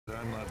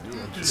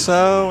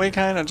So we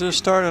kind of just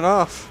started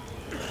off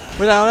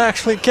without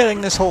actually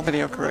getting this whole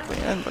video correctly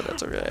in, but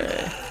that's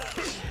okay.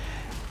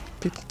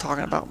 People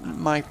talking about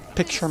my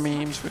picture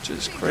memes, which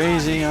is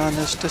crazy on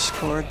this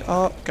Discord.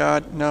 Oh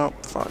god, no,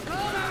 fuck.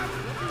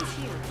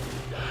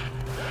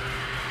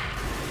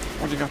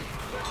 Where'd you go?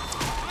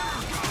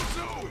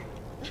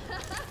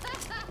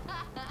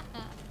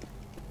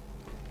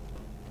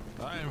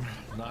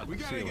 We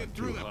gotta get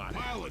through that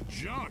pile of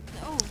junk.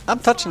 I'm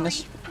touching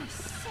this.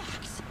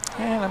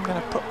 And I'm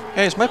gonna put...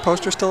 Hey, is my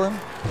poster still in?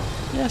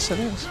 Yes, it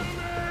is.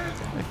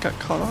 It got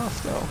cut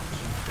off, though.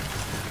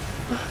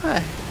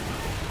 Hi.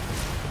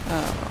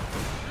 Oh.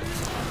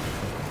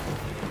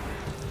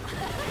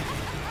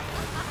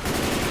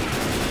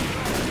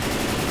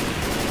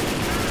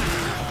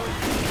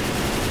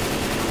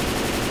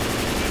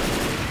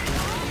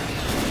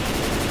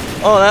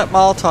 Oh, that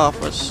Molotov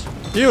was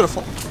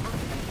beautiful.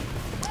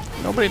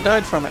 Nobody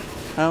died from it.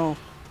 How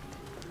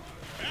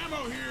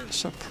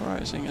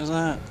surprising is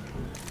that?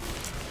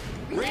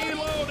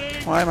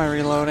 Reloading. Why am I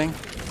reloading?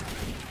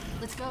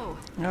 Let's go.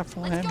 I got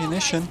full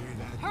ammunition.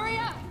 Hurry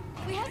up!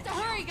 We have to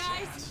hurry,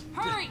 guys!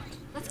 Hurry!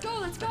 Let's go,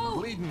 let's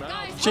go!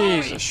 Guys,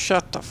 Jesus, hurry.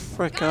 shut the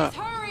frick up.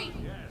 Guys, hurry!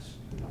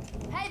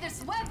 Hey,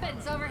 there's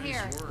weapons over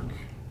here!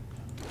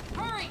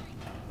 Hurry!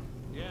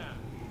 Yeah.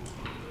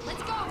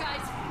 Let's go,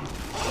 guys!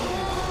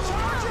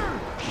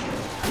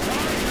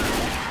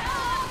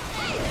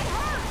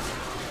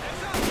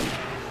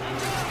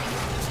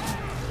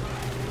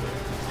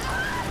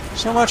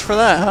 So much for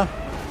that, huh?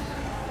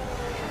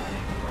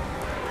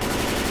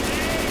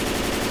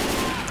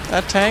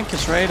 That tank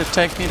is ready to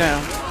take me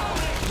down.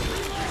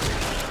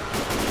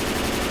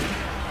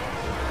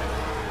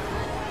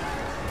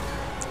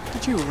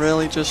 Did you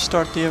really just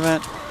start the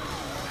event?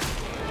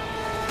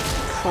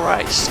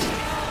 Christ.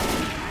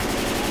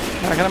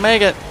 Not gonna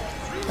make it.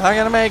 Not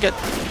gonna make it.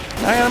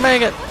 Not gonna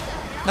make it.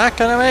 Not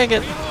gonna make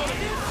it.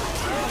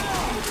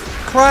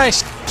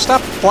 Christ.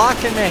 Stop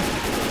blocking me.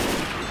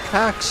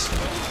 Cox.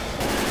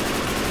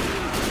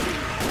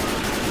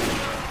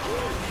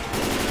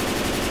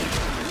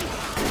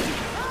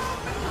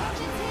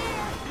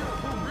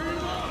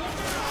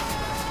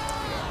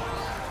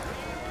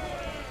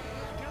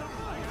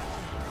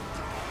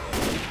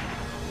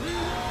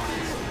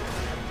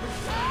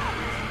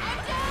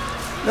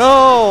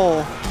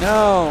 No!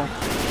 No!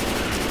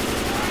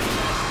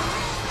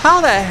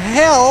 How the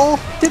hell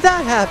did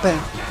that happen?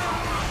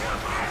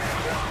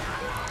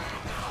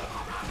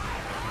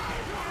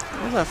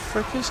 Where the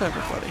frick is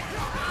everybody?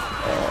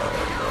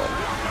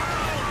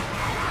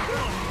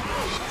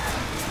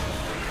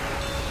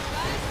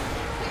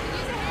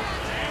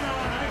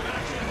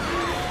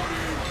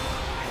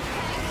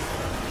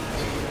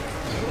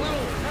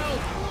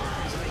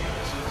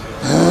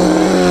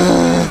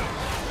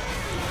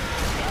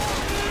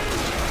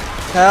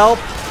 Help!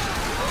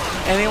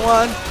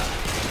 Anyone?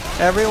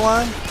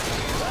 Everyone?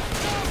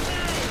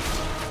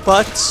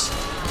 Butts?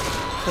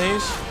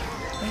 Please?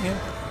 Thank you.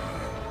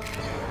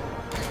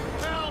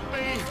 Help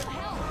me.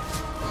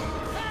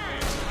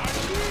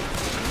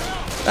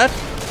 That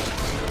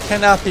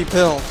cannot be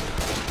Bill.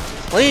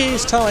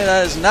 Please tell me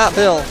that is not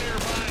Bill.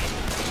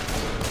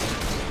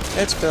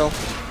 It's Bill.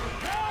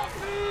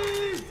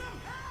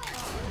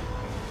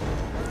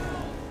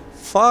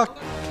 Fuck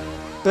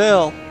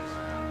Bill.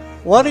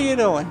 What are you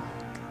doing?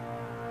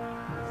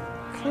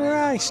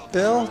 Christ,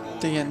 Bill.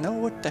 Do you know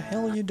what the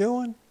hell you're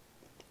doing?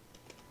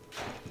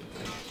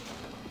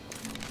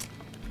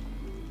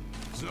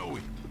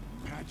 Zoe,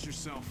 patch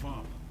yourself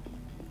up.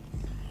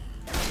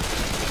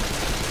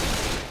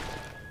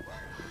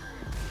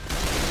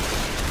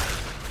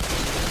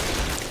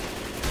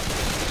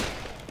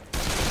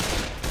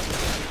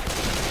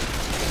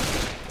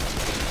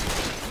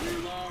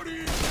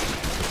 Reloading.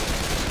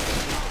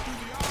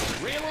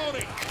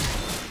 Reloading.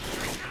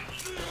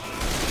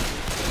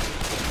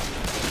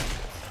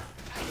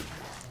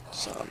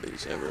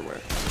 Zombies everywhere.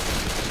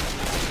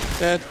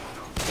 Dead.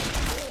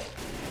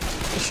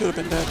 He should have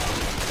been dead.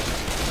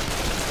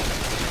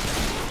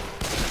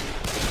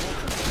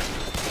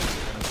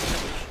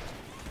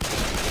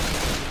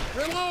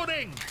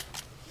 Reloading.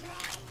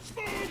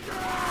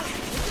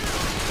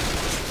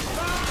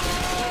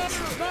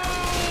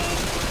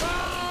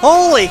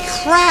 Holy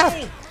crap!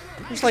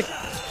 There's like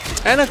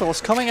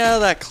tentacles coming out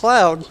of that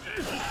cloud.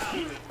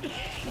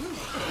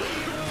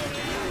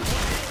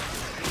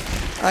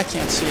 I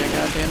can't see a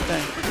goddamn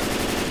thing.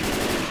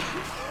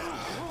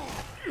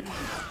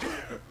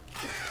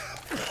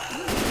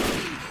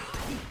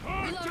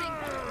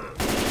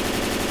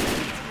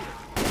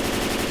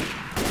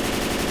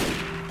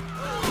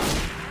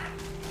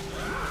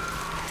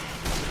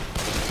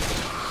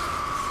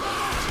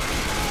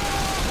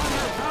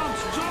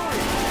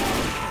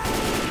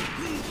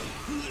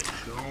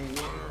 Don't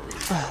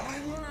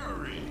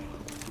worry.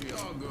 We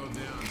all go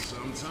down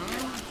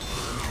sometime.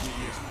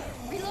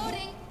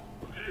 Reloading!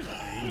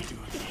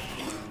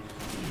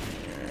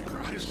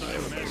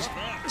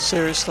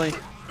 Seriously.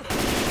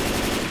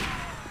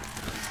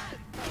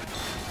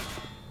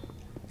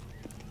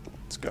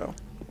 Let's go.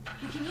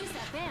 We can use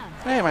that van.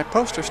 Hey, Hey, my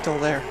poster's still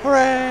there.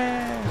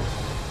 Hooray!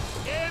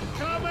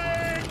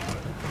 Incoming!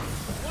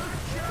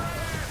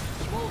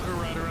 Smoker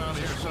right around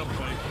here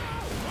someplace.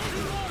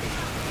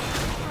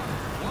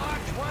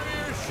 Watch where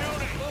you're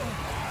shooting.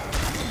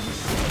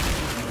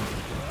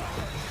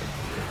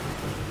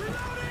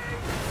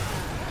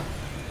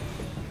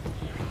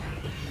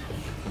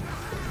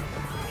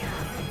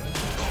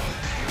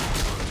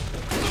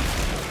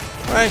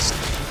 Christ.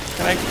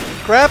 Can I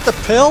grab the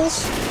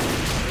pills?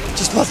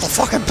 Just want the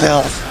fucking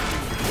pills.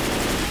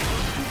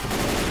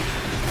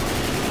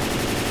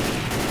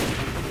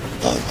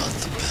 I want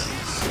the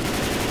pills.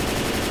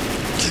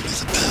 Give me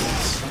the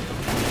pills.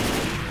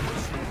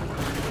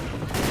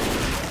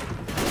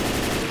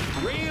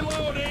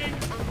 Reloading!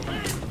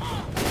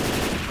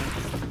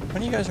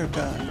 When you guys are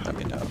done, let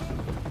me know.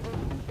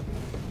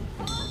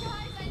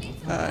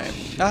 I'm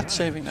not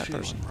saving that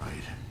person.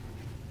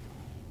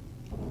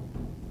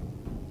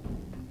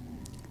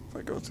 If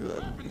I go through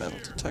that metal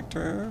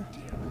detector,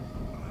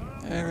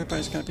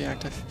 everybody's gonna be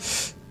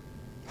active.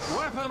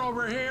 Weapon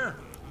over here!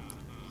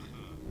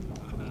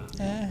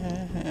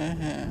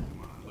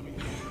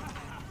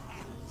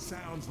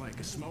 Sounds like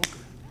a smoker.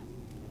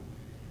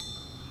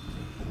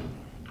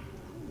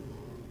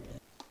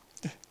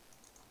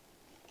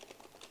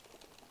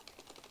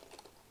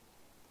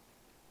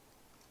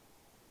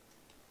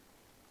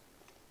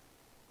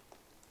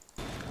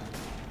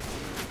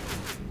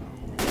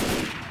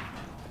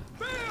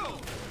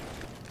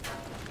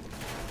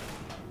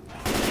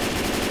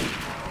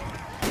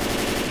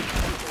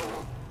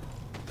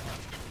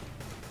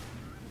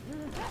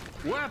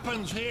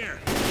 Weapons here!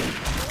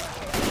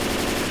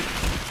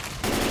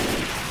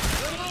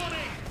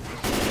 Reloading!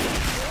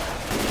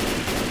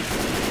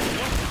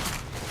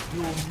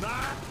 Do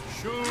not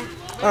shoot!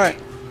 Alright.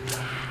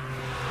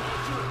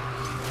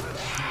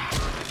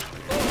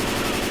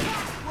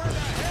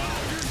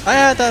 I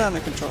had that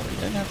under control. You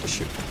didn't have to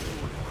shoot.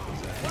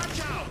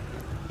 Watch out!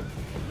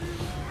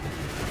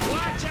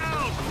 Watch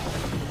out!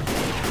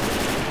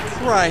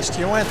 Christ,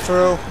 you went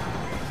through.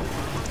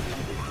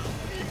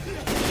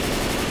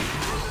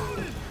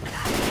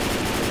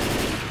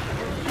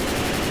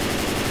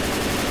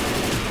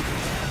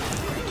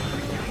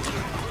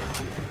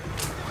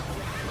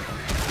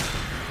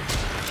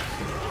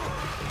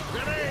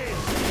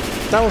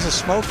 That was a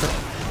smoker.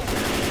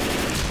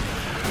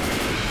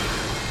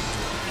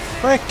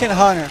 Frickin'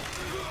 Hunter.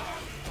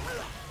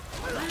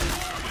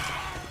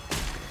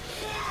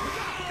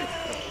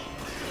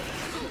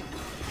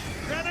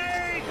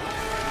 Grenade!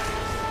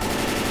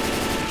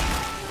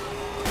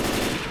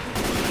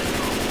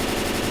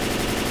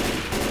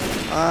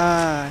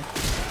 Ah.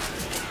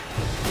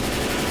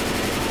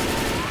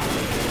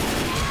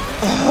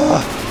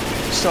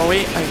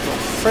 Zoe, I will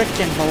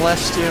frickin'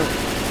 molest you.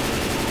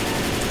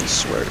 I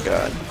swear to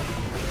God.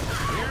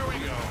 Here we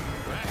go.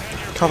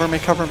 Cover me,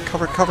 cover,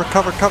 cover, cover,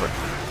 cover, cover.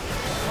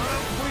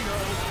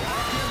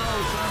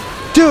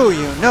 Do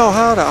you know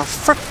how to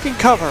frickin'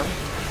 cover?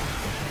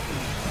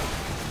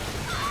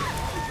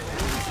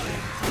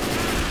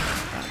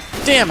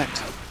 Damn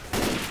it!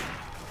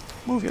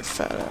 Move your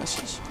fat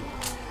asses.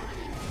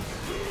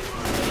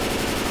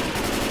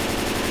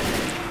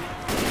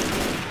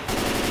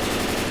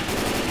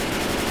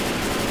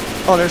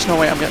 Oh, there's no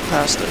way I'm getting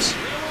past this.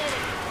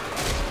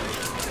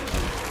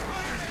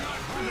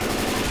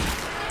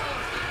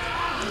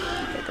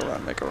 Make a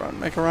run, make a run,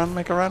 make a run,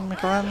 make a run,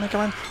 make a run, make a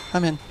run.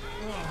 I'm in.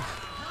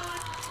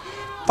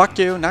 Fuck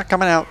you, not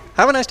coming out.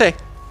 Have a nice day.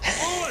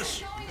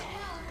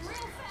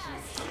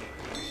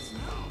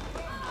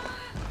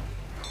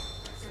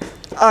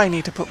 I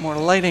need to put more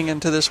lighting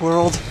into this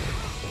world.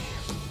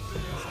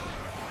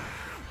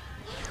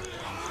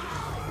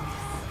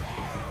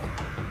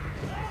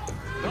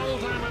 Double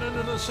time it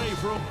into the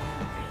safe room.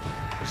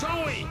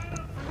 Zoe!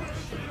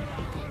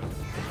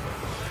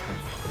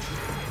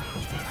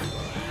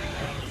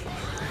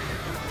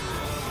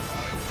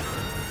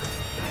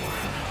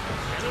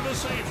 Into the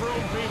safe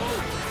room, people.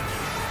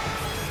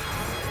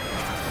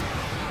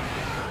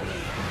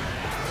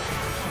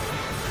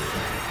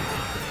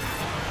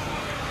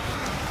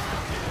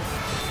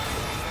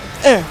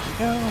 There we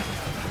go.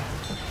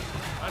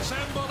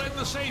 Assemble in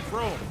the safe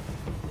room.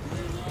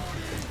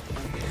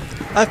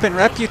 I've been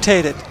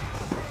reputed.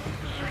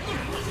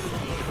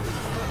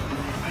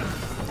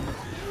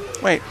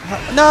 Wait,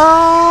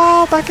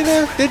 no! Back in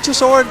there. Ninja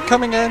sword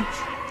coming in.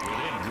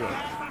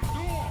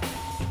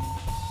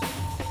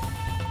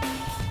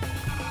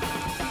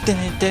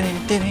 Ding,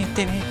 ding, ding,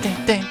 ding,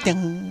 ding, ding,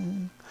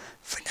 ding.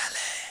 Finale.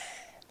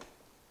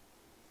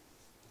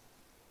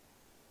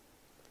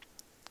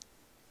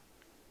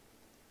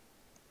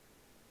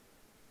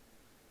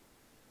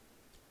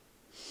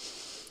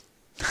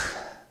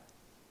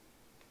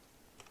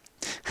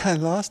 I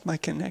lost my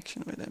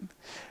connection with him.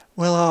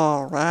 Well,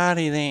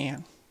 alrighty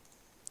then.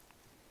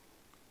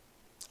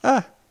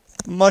 Ah,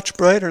 much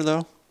brighter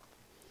though.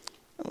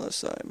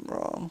 Unless I'm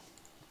wrong.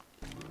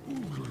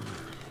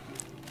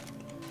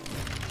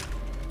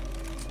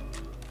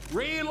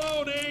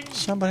 Reloading!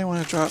 Somebody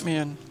want to drop me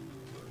an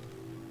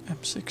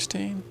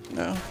M16?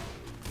 No.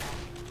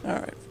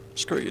 Alright,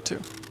 screw you too.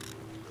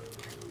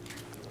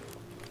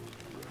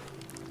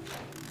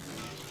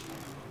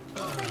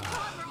 Thank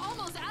God, we're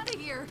almost out of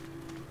here.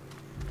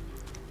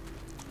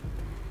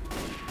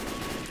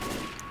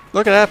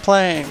 Look at that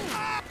plane!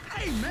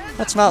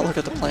 Let's not look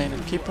at the plane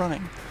and keep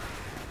running.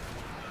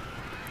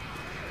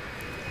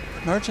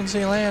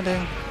 Emergency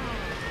landing.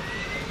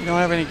 You don't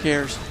have any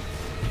gears.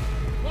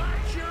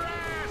 Watch your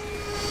ass!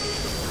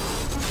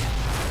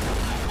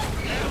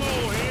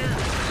 Ammo here!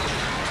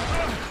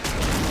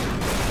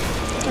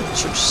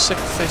 Get your sick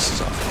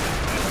faces off.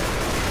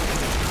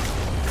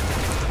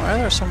 Why are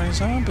there so many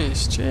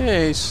zombies?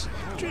 Jeez.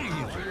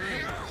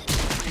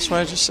 That's what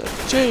I just said.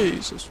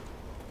 Jesus.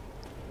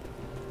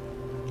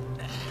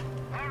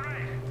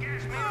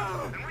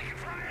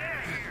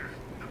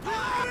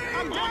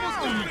 I'm almost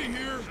out of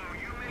here!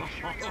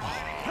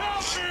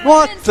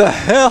 What the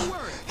hell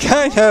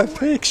kind of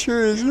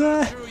picture is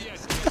that?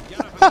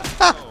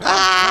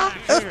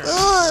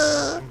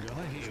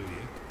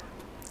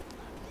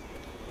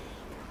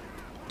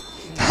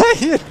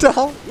 You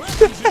don't.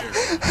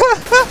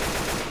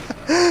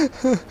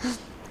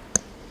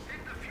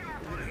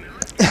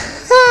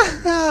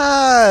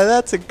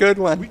 That's a good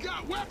We one.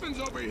 got weapons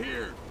over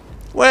here!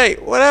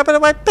 Wait, what happened to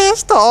my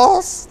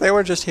pistols? They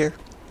were just here.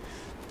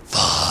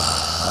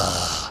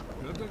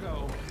 Good to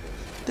go.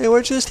 They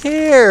were just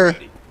here.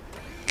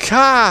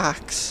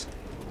 Cocks.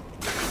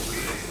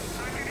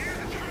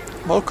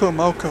 Moko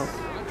Moko.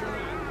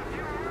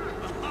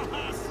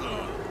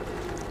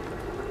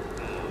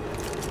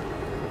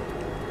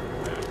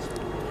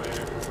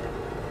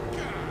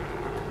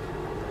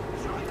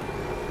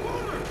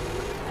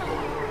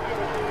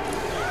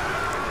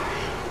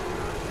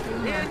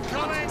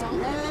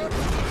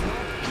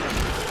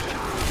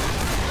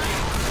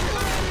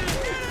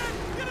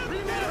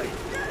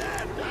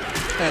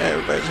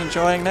 Everybody's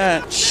enjoying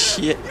that.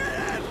 Shit.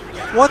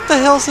 What the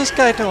hell's this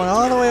guy doing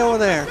all the way over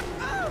there?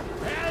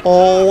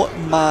 Oh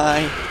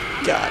my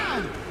god.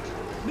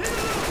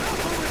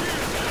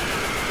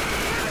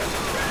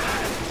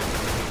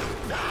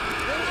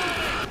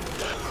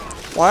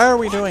 Why are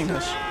we doing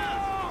this?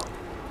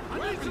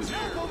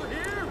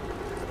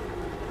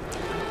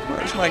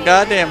 Where's my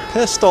goddamn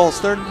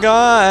pistols? They're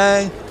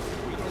gone.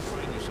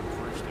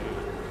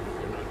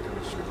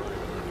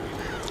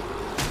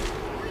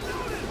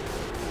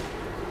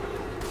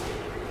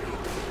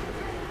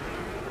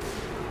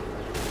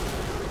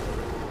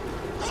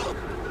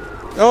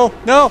 Oh,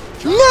 no!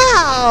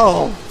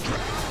 No!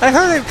 I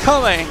heard him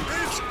coming!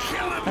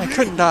 I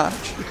couldn't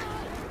dodge.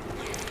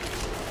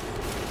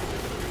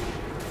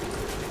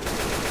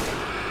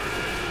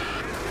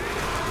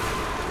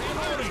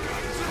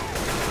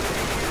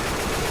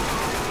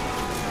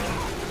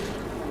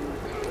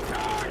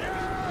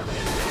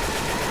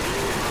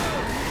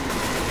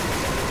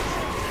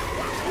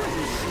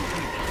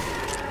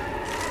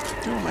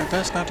 Doing my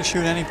best not to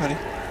shoot anybody.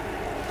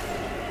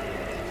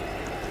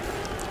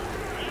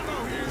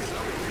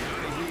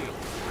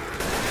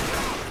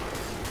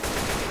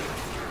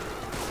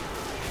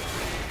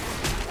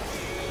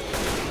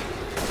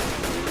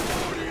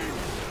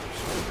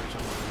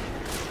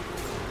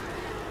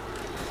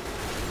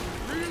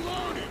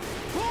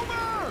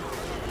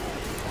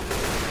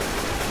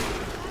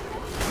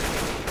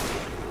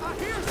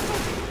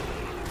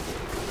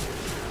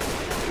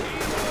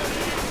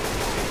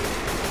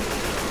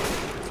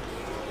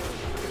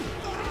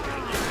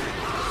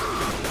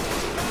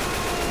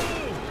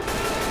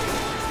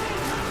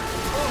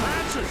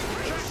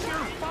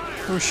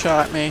 Who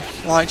shot me?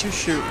 Why'd you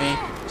shoot me?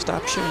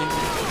 Stop shooting me.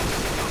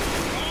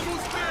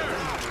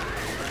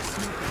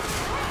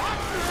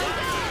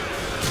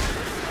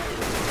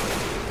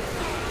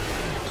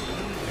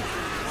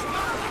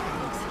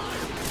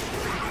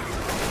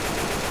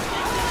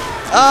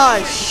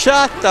 I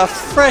shot the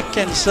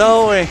frickin'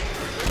 Zoe.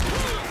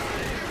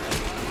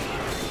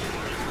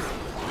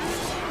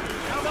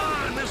 Come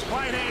on, this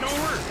fight ain't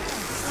over!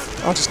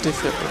 I'll just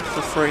defib it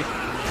for free.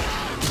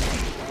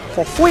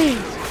 For free!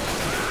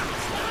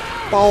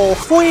 For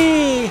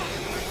free!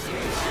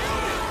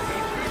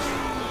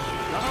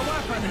 Got a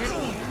weapon here!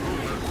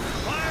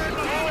 Fire in the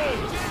hole!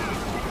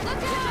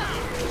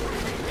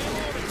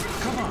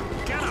 Come on,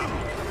 get up!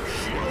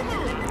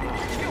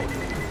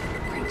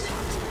 Thanks,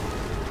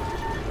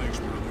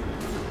 brother.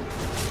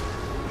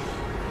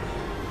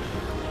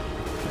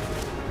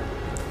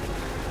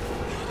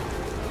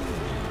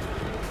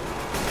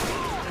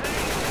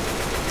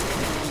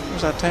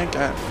 Where's that tank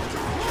at?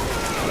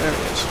 Oh, there it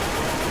is.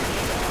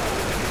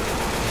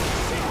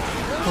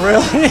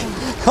 Really?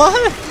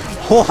 What?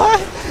 What?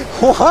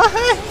 What?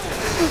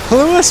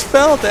 Lewis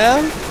fell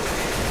down?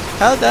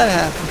 How'd that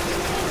happen?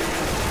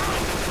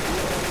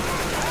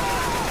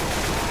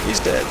 He's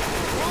dead.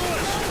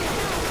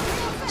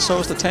 So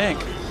is the tank.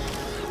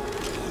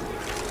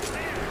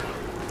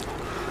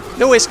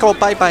 Lewis, go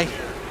bye-bye.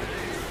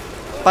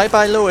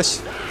 Bye-bye,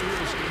 Lewis.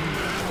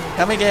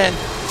 Come again.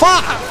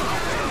 Fuck!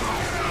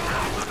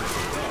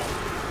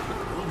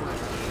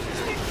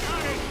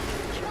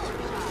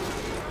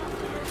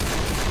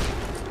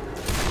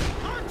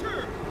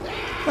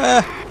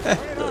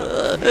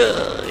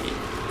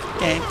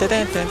 Dun, dun,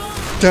 dun, dun,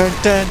 dun,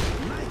 dun.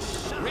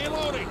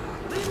 Reloading.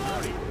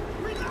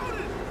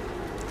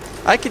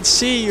 I can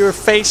see your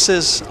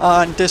faces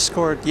on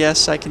Discord.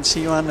 Yes, I can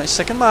see you on my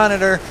second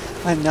monitor.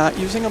 I'm not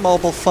using a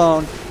mobile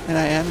phone, and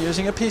I am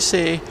using a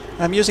PC.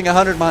 I'm using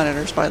 100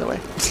 monitors, by the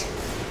way.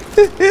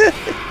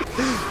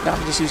 No,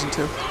 I'm just using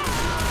 2.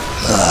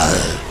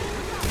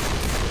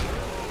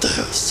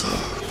 They're so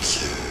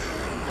cute.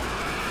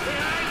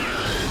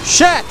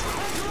 Shit!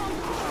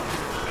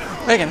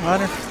 Megan,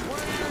 Hunter.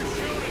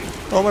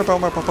 Boomer,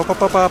 boomer, two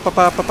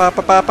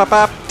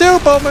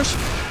boomers!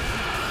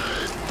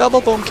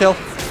 Double boom kill.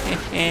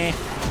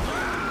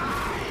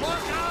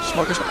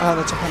 Smokers. Oh,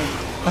 that's a honey.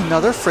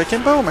 Another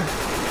freaking boomer.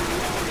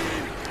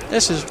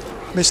 This is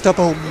Mr.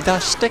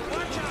 Boomtastic.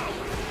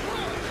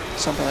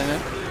 Something like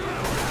that.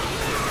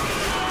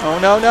 Oh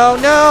no, no,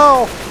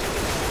 no!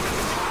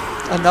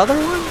 Another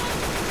one?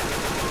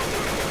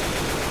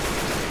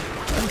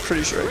 I'm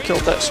pretty sure I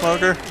killed that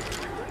smoker.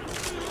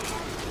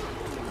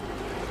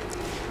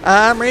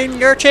 I'm reading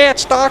your chat,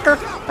 stalker.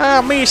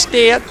 I missed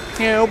it.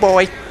 Oh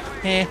boy.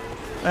 Eh.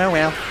 Oh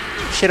well.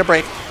 Shit a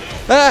break.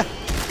 Ah!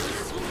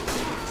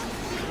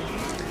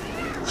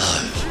 I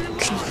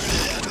can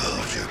read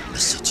all your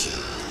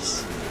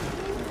messages.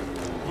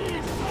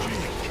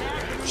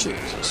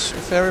 Jesus.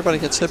 If everybody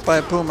gets hit by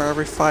a boomer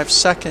every 5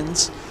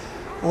 seconds,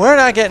 we're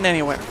not getting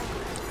anywhere.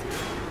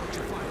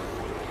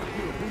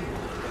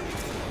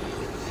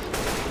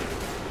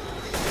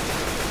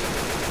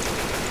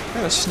 I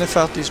gotta sniff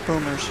out these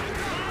boomers.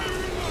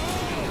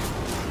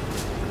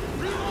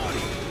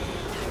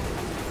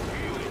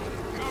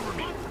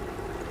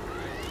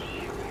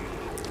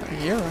 I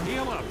hear him.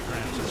 Heal up,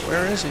 Francis.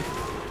 Where is he?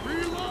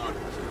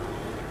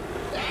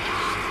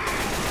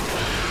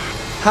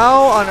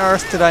 How on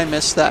earth did I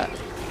miss that?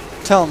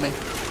 Tell me.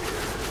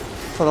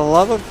 For the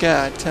love of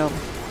God, tell me.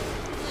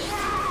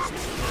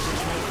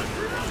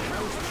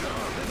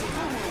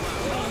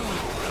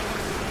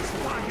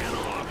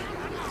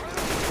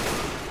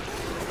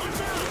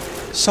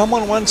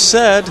 Someone once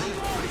said,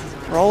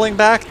 rolling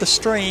back the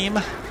stream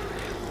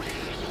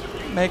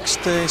makes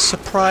the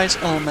surprise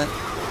element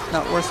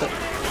not worth it.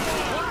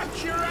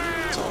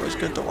 It's always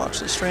good to watch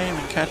the stream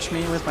and catch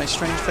me with my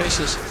strange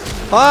faces.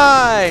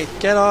 Hi!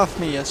 Get off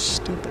me, you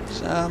stupid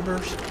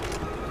zombers.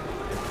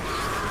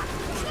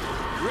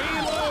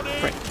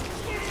 Great.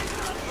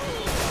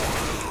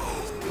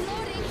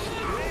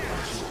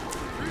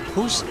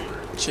 Who's...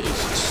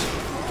 Jesus.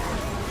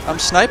 I'm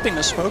sniping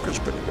the smokers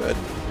pretty good.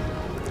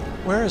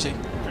 Where is he?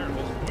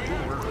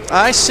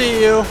 I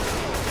see you.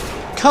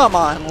 Come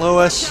on,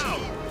 Lewis.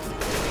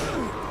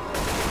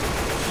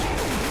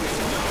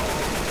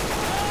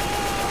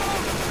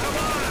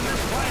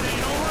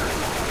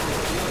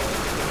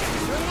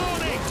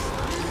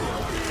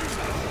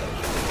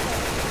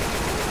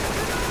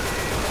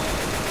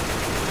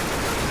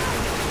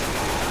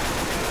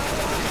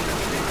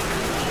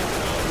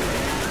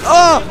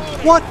 Oh,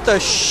 what the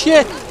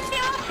shit?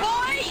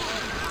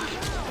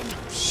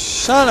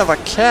 Son of a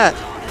cat.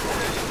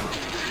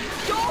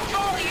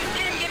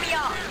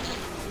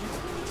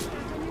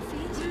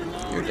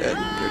 You're dead,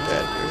 you're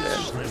dead, you're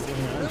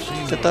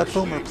dead. Get that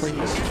boomer, please.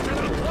 Get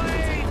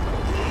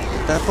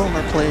that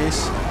boomer,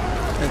 please.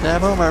 Get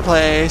that boomer,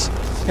 please.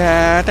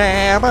 Get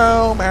that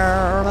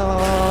boomer.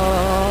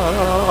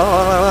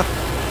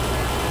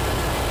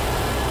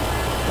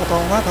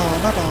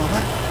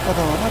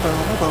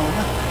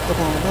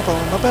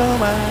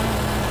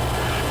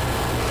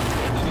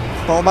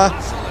 Boomer.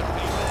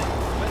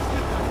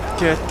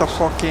 Get the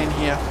fuck in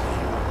here.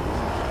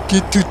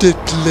 Get to the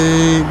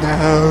plane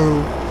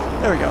now.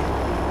 There we go.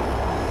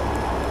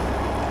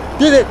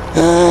 Get it!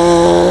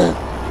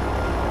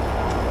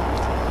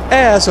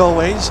 As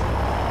always,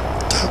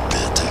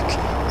 Therapeutic,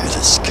 it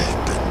has been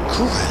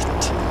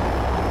great.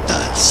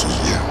 I'll see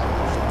you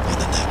in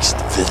the next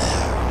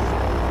video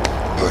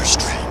or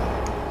stream.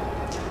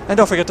 and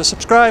don't forget to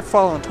subscribe,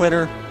 follow on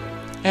Twitter,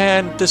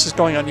 and this is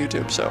going on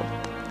YouTube, so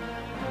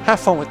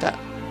have fun with that.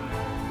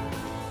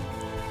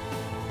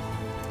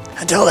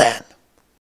 Until then.